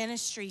started a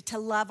ministry to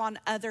love on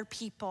other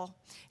people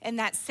in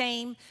that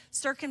same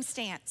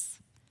circumstance.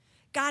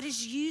 God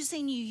is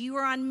using you. You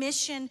are on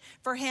mission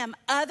for him.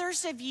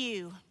 Others of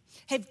you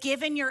have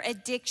given your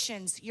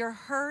addictions, your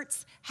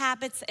hurts,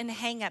 habits, and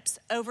hang-ups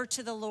over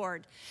to the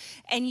Lord.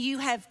 And you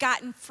have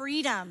gotten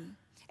freedom,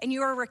 and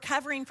you are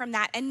recovering from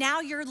that. And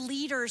now you're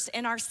leaders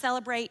in our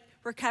Celebrate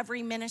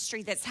Recovery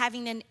ministry that's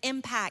having an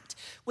impact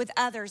with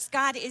others.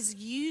 God is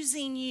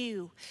using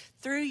you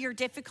through your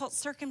difficult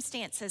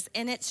circumstances,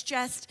 and it's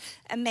just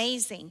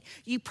amazing.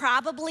 You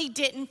probably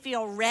didn't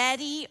feel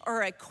ready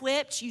or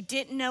equipped. You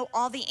didn't know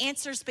all the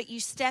answers, but you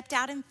stepped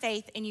out in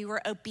faith and you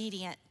were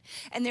obedient.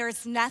 And there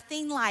is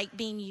nothing like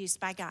being used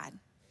by God.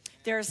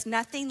 There is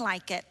nothing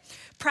like it.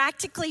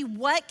 Practically,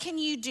 what can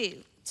you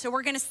do? So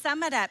we're going to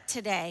sum it up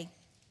today.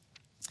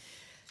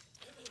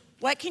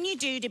 What can you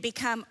do to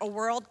become a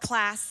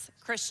world-class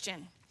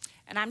Christian?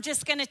 And I'm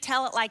just going to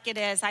tell it like it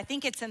is. I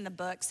think it's in the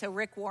book, so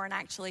Rick Warren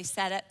actually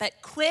said it.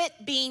 But quit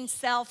being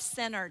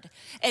self-centered.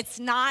 It's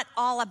not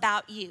all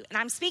about you. And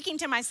I'm speaking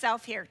to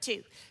myself here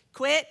too.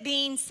 Quit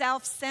being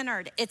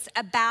self-centered. It's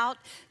about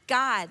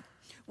God.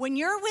 When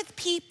you're with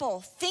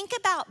people, think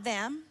about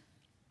them.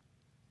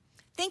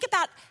 Think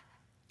about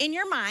in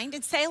your mind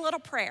and say a little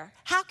prayer.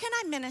 How can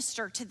I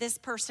minister to this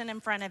person in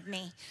front of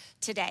me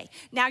today?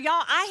 Now,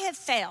 y'all, I have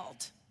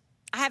failed.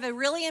 I have a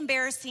really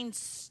embarrassing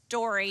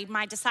story.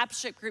 My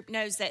discipleship group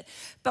knows it.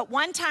 But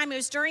one time, it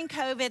was during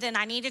COVID, and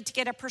I needed to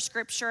get a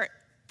prescription,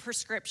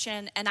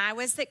 and I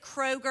was at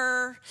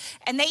Kroger,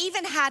 and they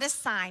even had a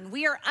sign,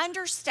 "We are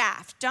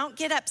understaffed. Don't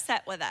get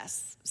upset with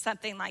us,"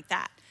 something like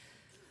that.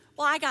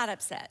 Well, I got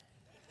upset.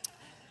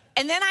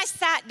 And then I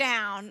sat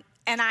down,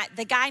 and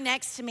the guy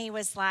next to me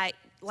was like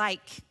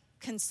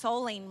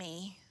consoling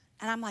me.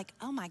 And I'm like,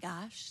 oh my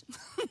gosh,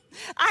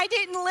 I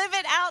didn't live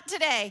it out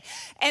today.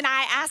 And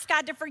I asked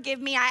God to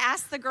forgive me. I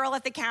asked the girl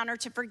at the counter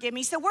to forgive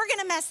me. So we're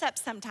gonna mess up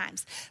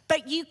sometimes.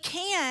 But you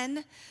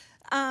can,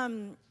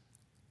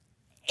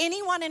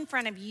 anyone in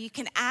front of you, you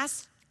can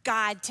ask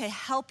God to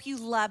help you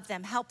love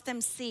them, help them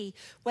see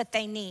what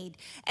they need.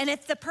 And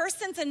if the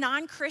person's a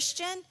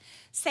non-Christian,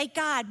 say,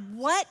 God,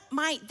 what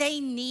might they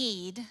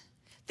need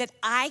that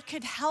I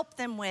could help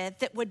them with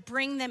that would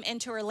bring them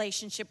into a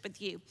relationship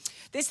with you?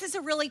 This is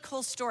a really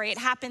cool story. It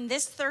happened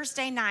this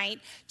Thursday night.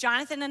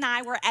 Jonathan and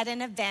I were at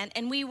an event,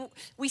 and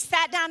we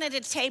sat down at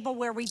a table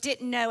where we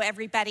didn't know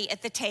everybody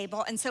at the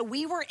table, and so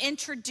we were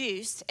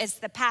introduced as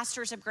the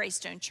pastors of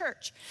Greystone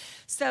Church.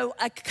 So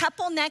a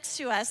couple next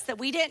to us that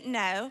we didn't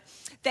know,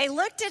 they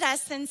looked at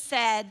us and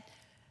said,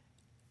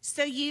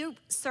 "So you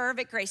serve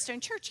at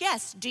Greystone Church?"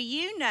 "Yes." "Do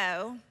you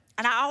know?"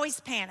 And I always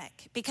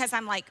panic because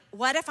I'm like,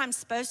 what if I'm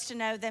supposed to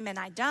know them and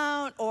I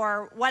don't,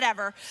 or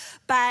whatever?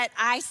 But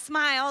I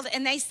smiled,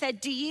 and they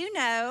said, "Do you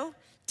know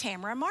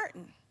Tamara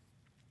Martin?"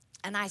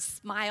 And I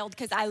smiled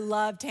because I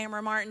love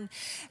Tamara Martin.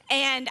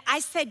 And I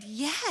said,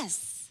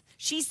 "Yes.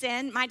 She's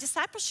in my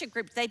discipleship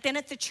group. They've been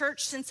at the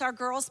church since our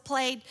girls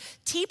played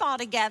t-ball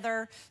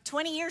together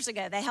 20 years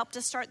ago. They helped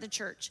us start the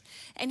church."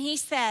 And he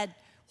said,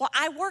 "Well,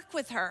 I work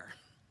with her."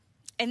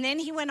 And then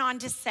he went on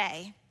to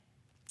say,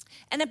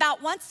 "And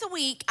about once a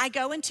week, I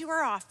go into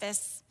her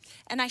office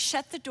and I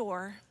shut the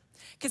door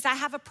because I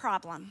have a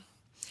problem.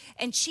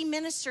 And she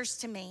ministers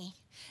to me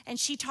and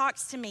she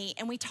talks to me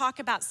and we talk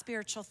about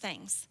spiritual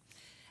things."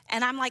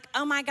 And I'm like,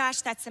 oh my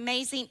gosh, that's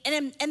amazing.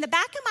 And in the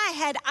back of my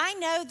head, I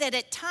know that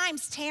at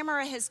times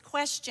Tamara has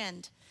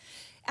questioned,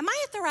 am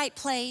I at the right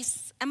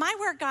place? Am I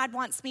where God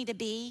wants me to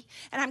be?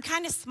 And I'm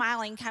kind of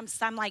smiling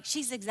because I'm like,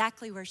 she's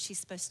exactly where she's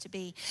supposed to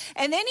be.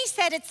 And then he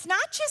said, it's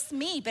not just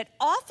me, but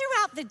all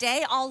throughout the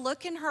day, I'll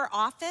look in her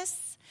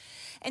office,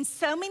 and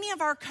so many of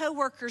our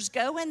coworkers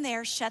go in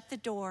there, shut the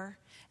door,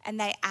 and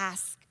they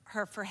ask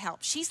her for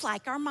help. She's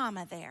like our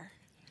mama there.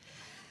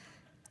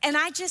 And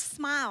I just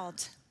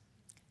smiled.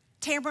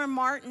 Tamara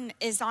Martin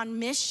is on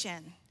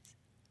mission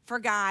for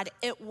God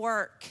at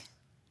work.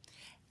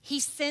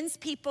 He sends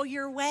people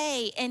your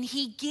way, and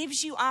he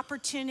gives you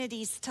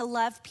opportunities to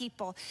love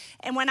people.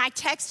 And when I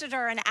texted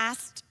her and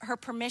asked her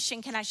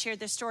permission, can I share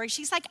this story?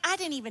 She's like, I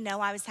didn't even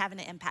know I was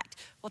having an impact.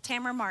 Well,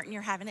 Tamara Martin,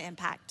 you're having an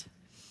impact.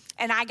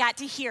 And I got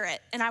to hear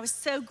it, and I was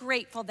so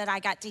grateful that I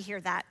got to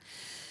hear that.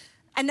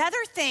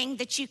 Another thing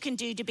that you can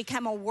do to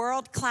become a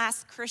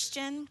world-class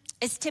Christian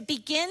is to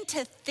begin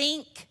to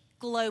think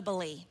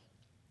globally.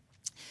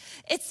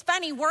 It's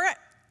funny,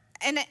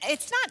 and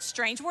it's not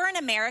strange. We're in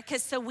America,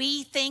 so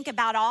we think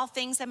about all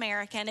things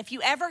American. If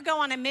you ever go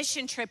on a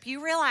mission trip,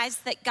 you realize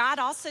that God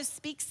also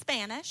speaks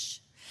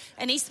Spanish,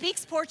 and he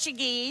speaks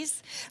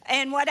Portuguese,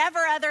 and whatever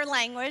other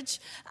language.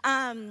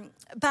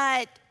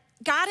 But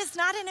God is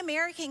not an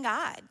American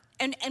God.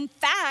 And in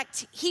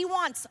fact, he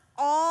wants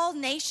all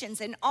nations,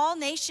 and all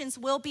nations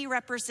will be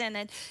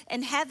represented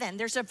in heaven.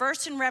 There's a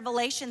verse in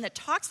Revelation that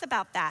talks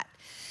about that.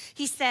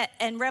 He said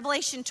in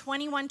Revelation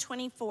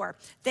 21:24,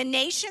 the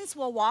nations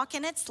will walk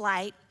in its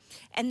light,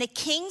 and the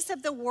kings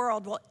of the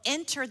world will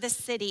enter the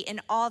city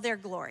in all their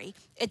glory.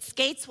 Its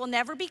gates will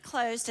never be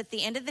closed at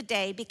the end of the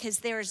day because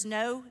there is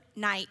no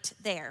night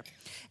there.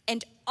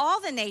 And all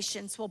the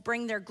nations will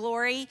bring their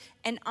glory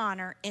and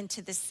honor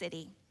into the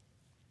city.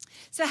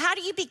 So how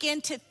do you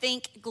begin to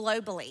think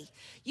globally?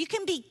 You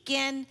can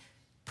begin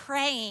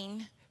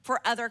praying for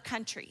other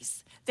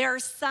countries. There are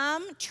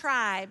some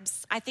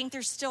tribes, I think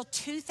there's still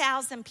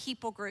 2,000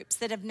 people groups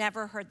that have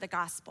never heard the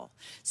gospel.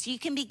 So you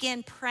can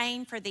begin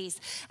praying for these.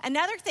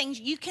 Another thing,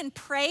 you can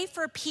pray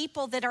for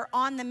people that are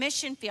on the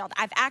mission field.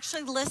 I've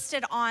actually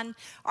listed on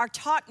our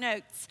talk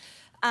notes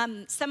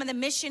some of the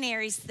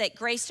missionaries that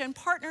Greystone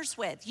partners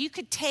with. You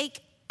could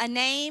take a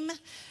name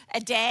a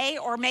day,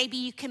 or maybe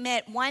you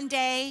commit one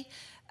day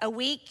a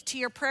week to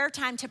your prayer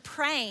time to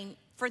praying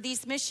for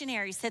these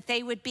missionaries, that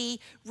they would be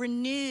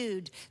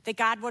renewed, that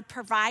God would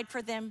provide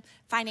for them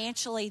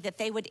financially, that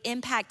they would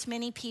impact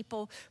many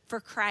people for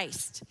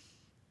Christ.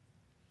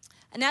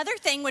 Another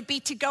thing would be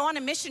to go on a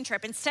mission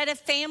trip. Instead of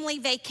family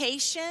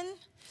vacation,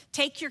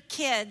 take your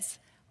kids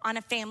on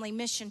a family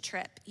mission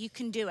trip. You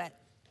can do it.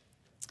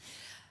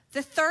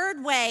 The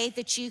third way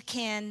that you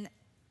can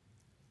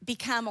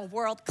become a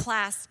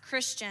world-class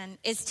Christian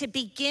is to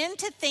begin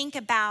to think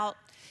about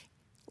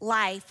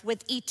life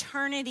with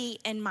eternity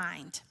in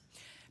mind.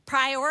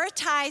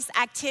 Prioritize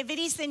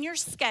activities in your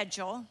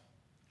schedule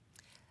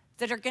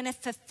that are going to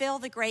fulfill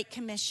the Great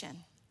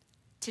Commission,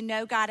 to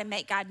know God and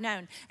make God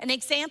known. An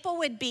example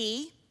would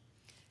be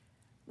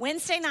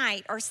Wednesday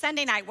night or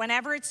Sunday night,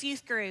 whenever it's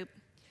youth group,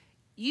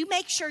 you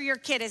make sure your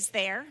kid is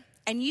there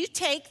and you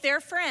take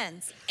their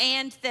friends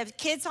and the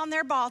kids on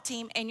their ball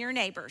team and your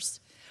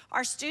neighbors.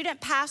 Our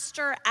student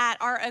pastor at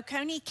our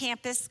Oconee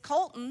campus,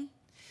 Colton,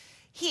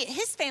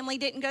 his family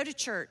didn't go to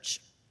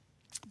church.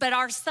 But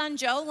our son,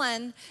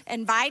 Jolyn,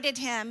 invited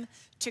him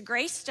to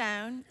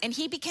Greystone, and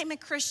he became a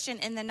Christian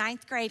in the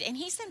 9th grade, and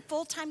he's in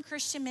full-time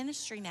Christian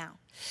ministry now.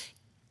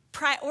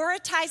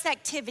 Prioritize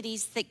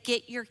activities that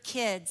get your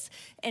kids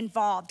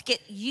involved,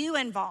 get you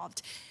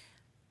involved.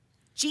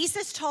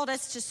 Jesus told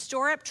us to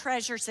store up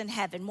treasures in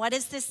heaven. What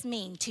does this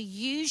mean? To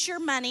use your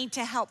money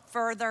to help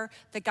further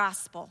the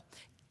gospel.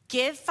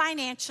 Give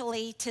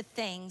financially to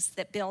things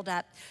that build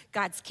up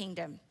God's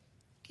kingdom.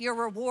 Your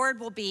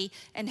reward will be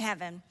in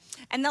heaven.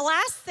 And the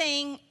last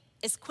thing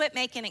is quit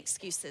making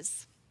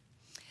excuses.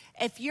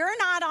 If you're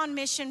not on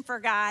mission for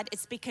God,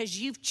 it's because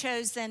you've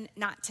chosen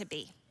not to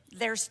be.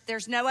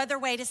 There's no other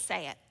way to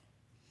say it.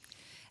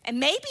 And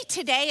maybe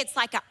today it's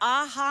like an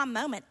aha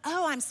moment.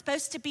 Oh, I'm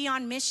supposed to be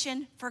on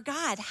mission for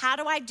God. How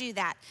do I do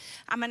that?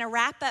 I'm going to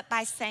wrap up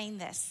by saying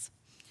this.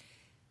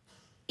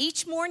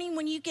 Each morning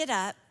when you get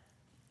up,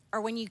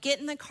 or when you get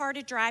in the car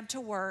to drive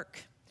to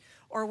work,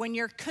 or when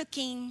you're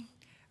cooking,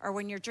 or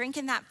when you're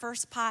drinking that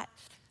first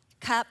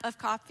cup of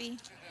coffee,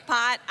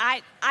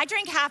 I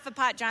drink half a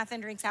pot, Jonathan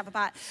drinks half a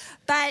pot,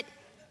 but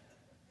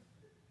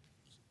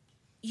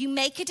you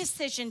make a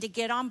decision to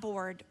get on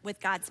board with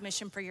God's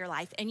mission for your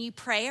life, and you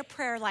pray a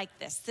prayer like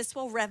this. This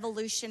will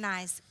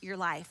revolutionize your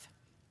life.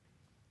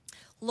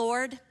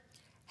 Lord,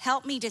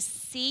 help me to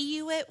see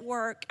you at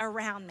work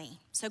around me.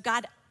 So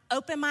God,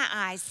 open my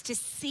eyes to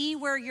see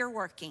where you're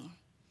working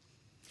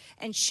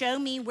and show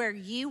me where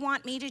you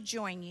want me to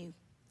join you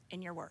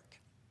in your work.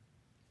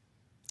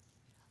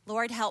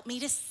 Lord, help me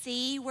to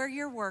see where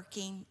you're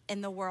working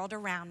in the world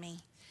around me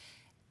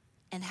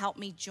and help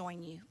me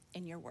join you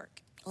in your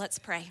work. Let's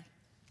pray.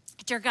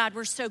 Dear God,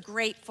 we're so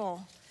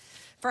grateful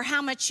for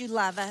how much you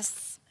love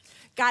us.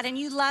 God, and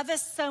you love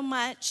us so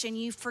much, and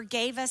you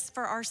forgave us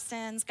for our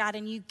sins, God,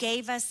 and you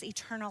gave us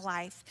eternal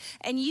life.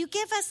 And you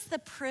give us the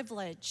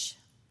privilege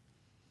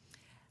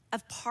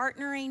of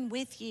partnering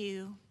with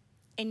you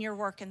in your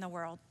work in the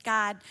world.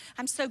 God,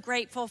 I'm so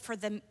grateful for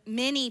the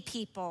many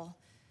people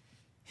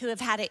who have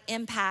had an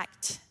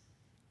impact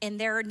in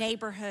their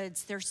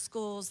neighborhoods, their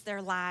schools,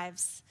 their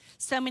lives.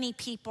 So many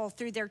people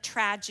through their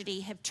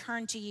tragedy have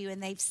turned to you,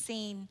 and they've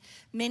seen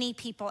many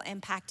people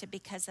impacted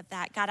because of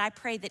that. God, I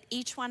pray that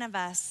each one of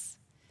us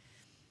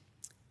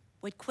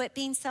would quit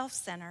being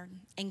self-centered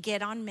and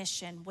get on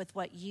mission with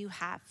what you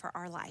have for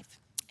our life.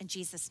 In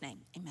Jesus'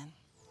 name, amen.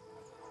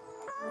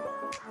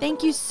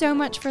 Thank you so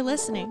much for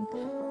listening.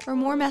 For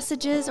more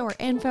messages or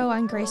info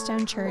on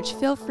Greystone Church,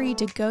 feel free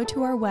to go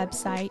to our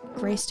website,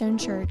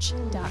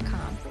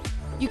 greystonechurch.com.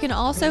 You can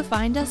also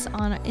find us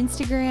on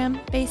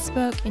Instagram,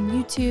 Facebook, and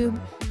YouTube.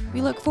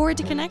 We look forward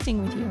to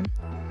connecting with you.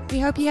 We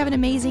hope you have an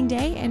amazing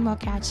day, and we'll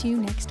catch you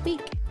next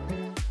week.